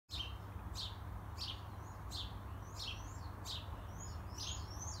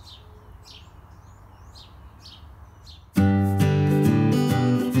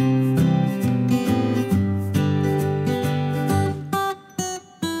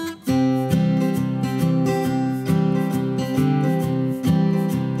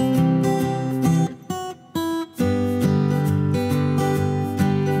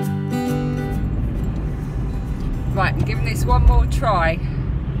this one more try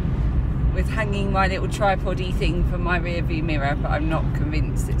with hanging my little tripod-y thing from my rear view mirror, but I'm not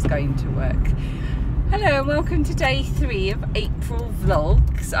convinced it's going to work. Hello and welcome to day 3 of April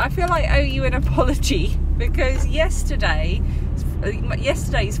vlogs. I feel like I owe you an apology because yesterday's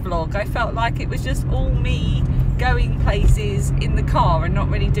vlog I felt like it was just all me going places in the car and not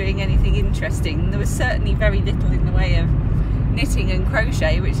really doing anything interesting. There was certainly very little in the way of knitting and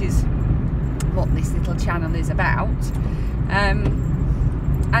crochet, which is what this little channel is about.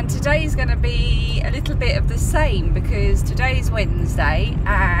 And today's going to be a little bit of the same because today's Wednesday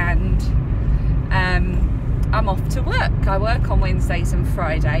and I'm off to work. I work on Wednesdays and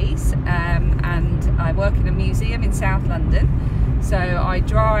Fridays and I work in a museum in South London. So I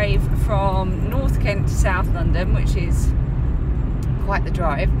drive from North Kent to South London, which is quite the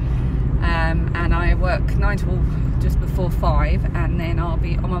drive, and I work 9 till just before 5 and then I'll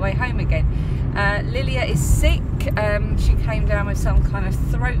be on my way home again. Lilia is sick. She came down with some kind of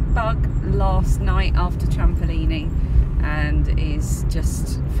throat bug last night after trampolining and is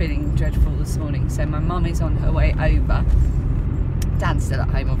just feeling dreadful this morning, so my mum is on her way over. Dad's still at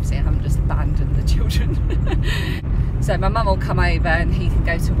home, obviously. I haven't just abandoned the children. So my mum will come over and he can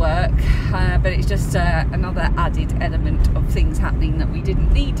go to work, but it's just another added element of things happening that we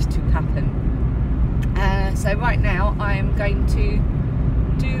didn't need to happen. So right now I am going to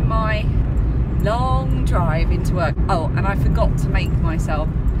do my long drive into work. Oh, and I forgot to make myself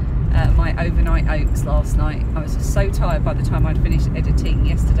my overnight oats last night. I was just so tired by the time I'd finished editing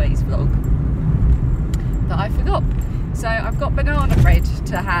yesterday's vlog that I forgot. So I've got banana bread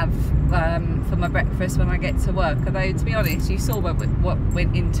to have for my breakfast when I get to work, although to be honest, you saw what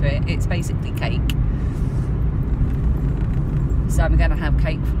went into it. It's basically cake. So I'm going to have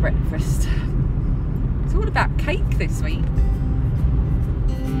cake for breakfast. It's all about cake this week.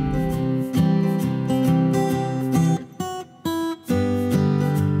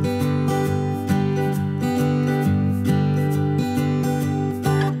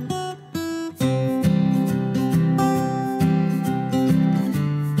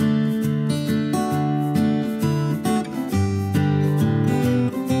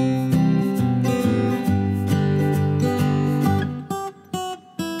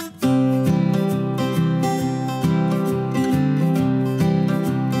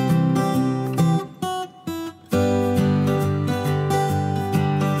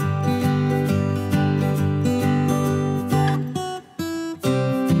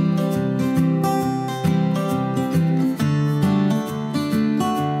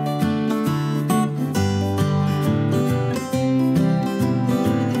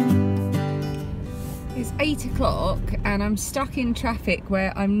 It's 8 o'clock and I'm stuck in traffic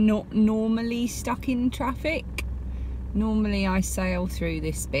where I'm not normally stuck in traffic. Normally I sail through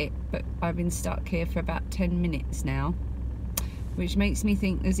this bit, but I've been stuck here for about 10 minutes now, which makes me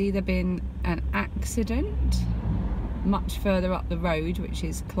think there's either been an accident much further up the road, which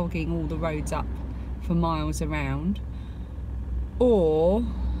is clogging all the roads up for miles around, or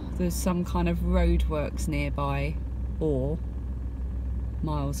there's some kind of roadworks nearby, or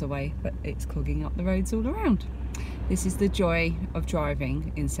miles away, but it's clogging up the roads all around. This is the joy of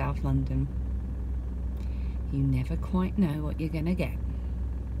driving in South London. You never quite know what you're gonna get.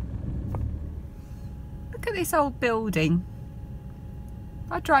 Look at this old building.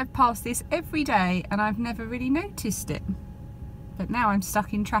 I drive past this every day and I've never really noticed it, but now I'm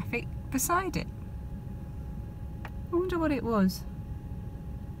stuck in traffic beside it. I wonder what it was.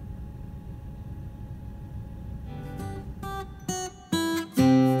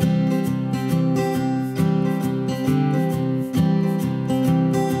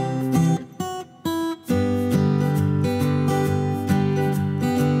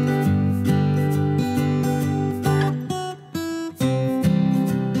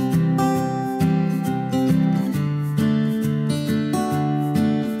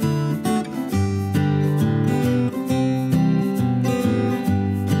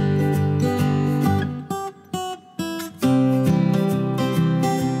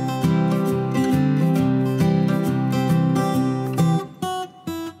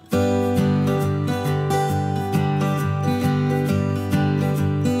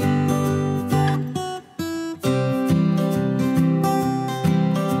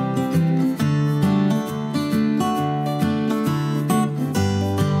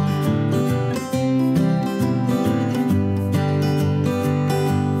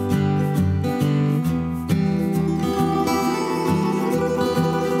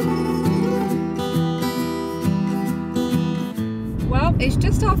 It's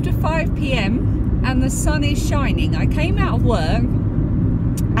just after 5 PM and the sun is shining. I came out of work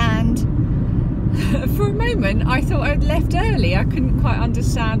and For a moment I thought I'd left early. I couldn't quite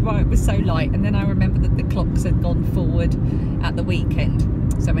understand why it was so light, and then I remembered that the clocks had gone forward at the weekend.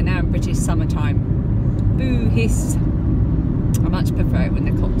 So we're now in British summertime. Boo hiss. I much prefer it when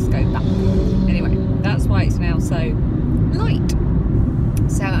the clocks go back. Anyway, that's why it's now so light.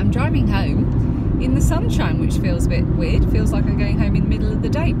 So I'm driving home in the sunshine, which feels a bit weird. Feels like I'm going home in the middle of the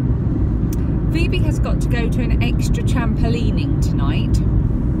day. Phoebe has got to go to an extra trampolining tonight,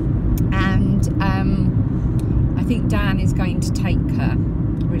 and I think Dan is going to take her,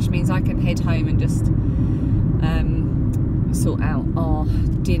 which means I can head home and just sort out our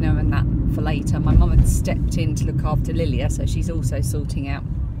dinner and that for later. My mum had stepped in to look after Lilia, so she's also sorting out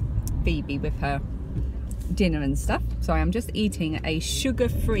Phoebe with her dinner and stuff. So I'm just eating a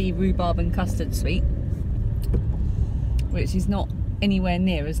sugar-free rhubarb and custard sweet, which is not anywhere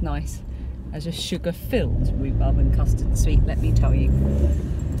near as nice as a sugar-filled rhubarb and custard sweet, let me tell you.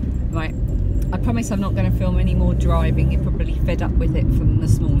 Right, I promise I'm not going to film any more driving. You're probably fed up with it from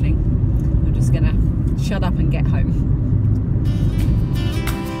this morning. I'm just going to shut up and get home.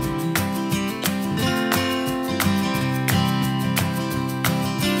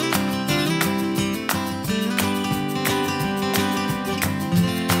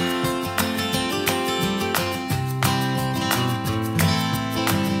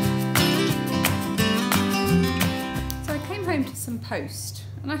 Post,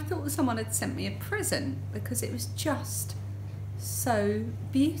 and I thought that someone had sent me a present because it was just so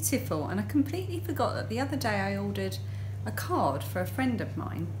beautiful, and I completely forgot that the other day I ordered a card for a friend of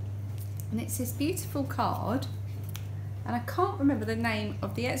mine, and it's this beautiful card, and I can't remember the name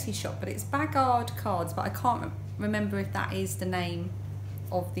of the Etsy shop, but it's Bagard Cards, but I can't remember if that is the name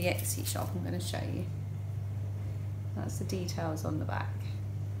of the Etsy shop. I'm going to show you. That's the details on the back.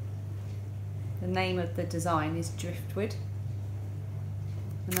 The name of the design is Driftwood.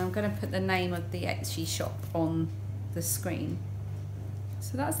 And I'm going to put the name of the Etsy shop on the screen.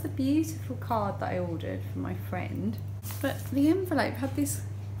 So that's the beautiful card that I ordered for my friend. But the envelope had this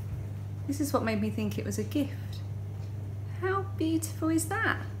is what made me think it was a gift. How beautiful is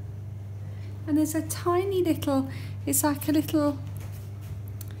that? And there's a tiny little, it's like a little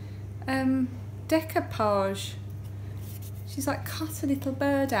decoupage. She's like cut a little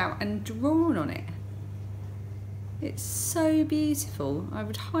bird out and drawn on it. It's so beautiful. I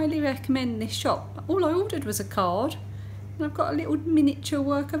would highly recommend this shop. All I ordered was a card, and I've got a little miniature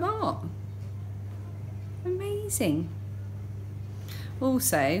work of art. Amazing.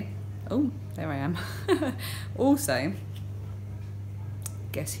 Also, oh, there I am. Also,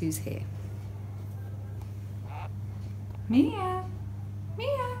 guess who's here? Mia.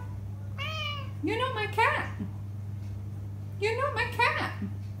 Mia. You're not my cat. You're not my cat.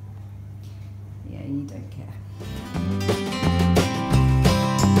 Yeah, you don't care.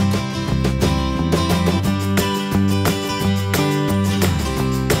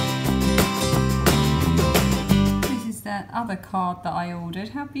 This is the other card that I ordered.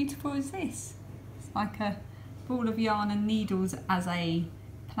 How beautiful is this? It's like a ball of yarn and needles as a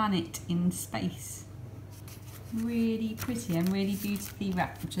planet in space. Really pretty and really beautifully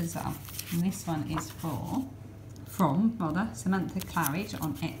wrapped as well. And this one is from Samantha Claridge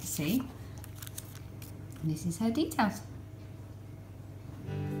on Etsy. And this is her details.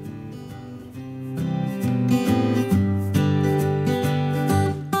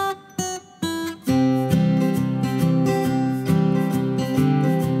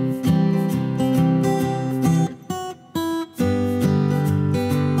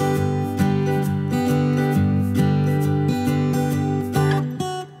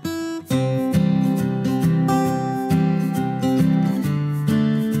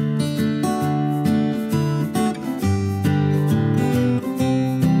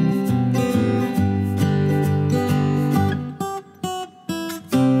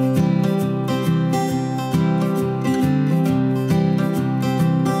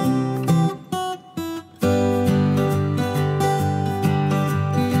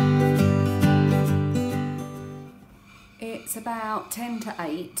 It's about 10 to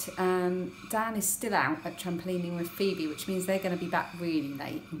 8. Dan is still out at trampolining with Phoebe, which means they're going to be back really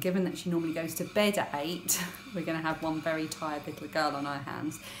late. And given that she normally goes to bed at 8, we're going to have one very tired little girl on our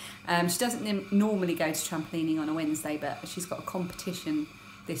hands. She doesn't normally go to trampolining on a Wednesday, but she's got a competition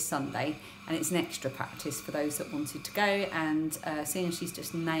this Sunday, and it's an extra practice for those that wanted to go. And seeing as she's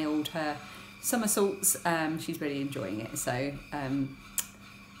just nailed her somersaults, she's really enjoying it. So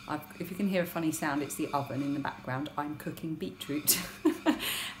if you can hear a funny sound, it's the oven in the background. I'm cooking beetroot.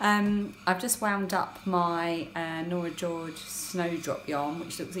 I've just wound up my Nora George Snowdrop yarn,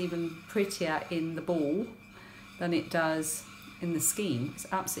 which looks even prettier in the ball than it does in the scheme. It's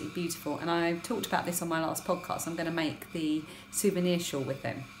absolutely beautiful, and I talked about this on my last podcast. I'm going to make the souvenir shawl with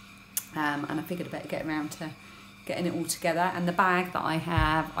them, and I figured I'd better get around to getting it all together. And the bag that I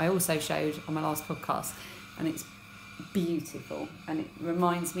have, I also showed on my last podcast, and it's beautiful, and it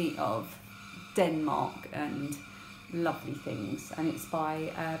reminds me of Denmark and lovely things, and it's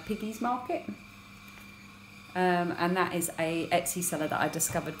by Piggy's Market. And that is a Etsy seller that I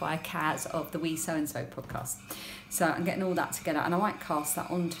discovered via Kaz of the We So and So podcast. So I'm getting all that together, and I might cast that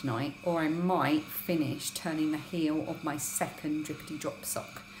on tonight, or I might finish turning the heel of my second drippity drop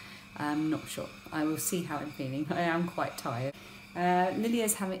sock. I'm not sure. I will see how I'm feeling. I am quite tired.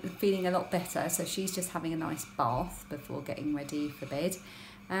 Lilia's feeling a lot better, so she's just having a nice bath before getting ready for bed.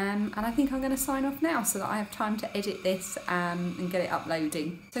 And I think I'm going to sign off now so that I have time to edit this and get it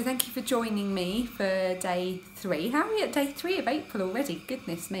uploading. So thank you for joining me for day 3. How are we at day 3 of April already?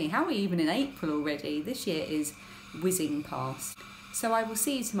 Goodness me, how are we even in April already? This year is whizzing past. So I will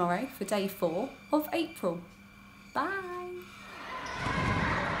see you tomorrow for day 4 of April. Bye.